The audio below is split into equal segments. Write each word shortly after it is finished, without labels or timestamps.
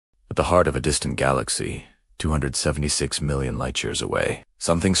the heart of a distant galaxy, 276 million light-years away.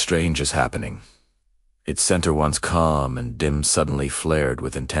 Something strange is happening. Its center, once calm and dim, suddenly flared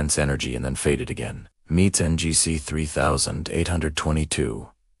with intense energy and then faded again. Meets NGC 3822,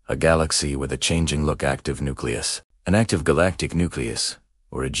 a galaxy with a changing-look active nucleus. An active galactic nucleus,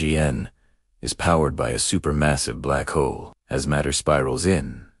 or AGN, is powered by a supermassive black hole. As matter spirals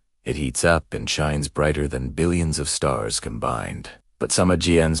in, it heats up and shines brighter than billions of stars combined. But some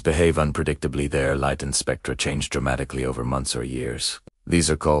AGNs behave unpredictably. Their light and spectra change dramatically over months or years.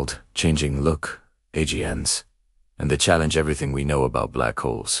 These are called changing-look AGNs, and they challenge everything we know about black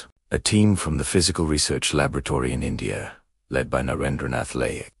holes. A team from the Physical Research Laboratory in India, led by Narendranath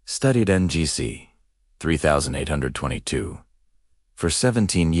Laik, studied NGC 3822 for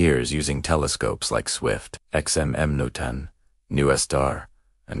 17 years using telescopes like SWIFT, XMM-Notan, NuSTAR,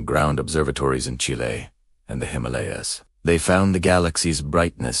 and ground observatories in Chile and the Himalayas. They found the galaxy's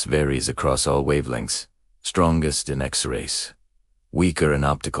brightness varies across all wavelengths, strongest in X-rays, weaker in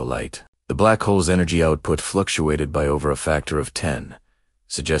optical light. The black hole's energy output fluctuated by over a factor of 10,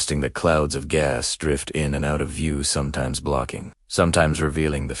 suggesting that clouds of gas drift in and out of view, sometimes blocking, sometimes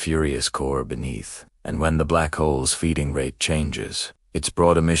revealing the furious core beneath. And when the black hole's feeding rate changes, its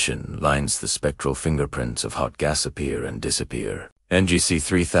broad emission lines the spectral fingerprints of hot gas appear and disappear. NGC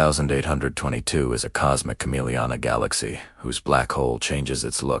 3822 is a cosmic chameleon, a galaxy whose black hole changes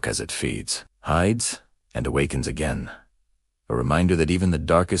its look as it feeds, hides, and awakens again. A reminder that even the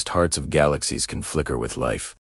darkest hearts of galaxies can flicker with life.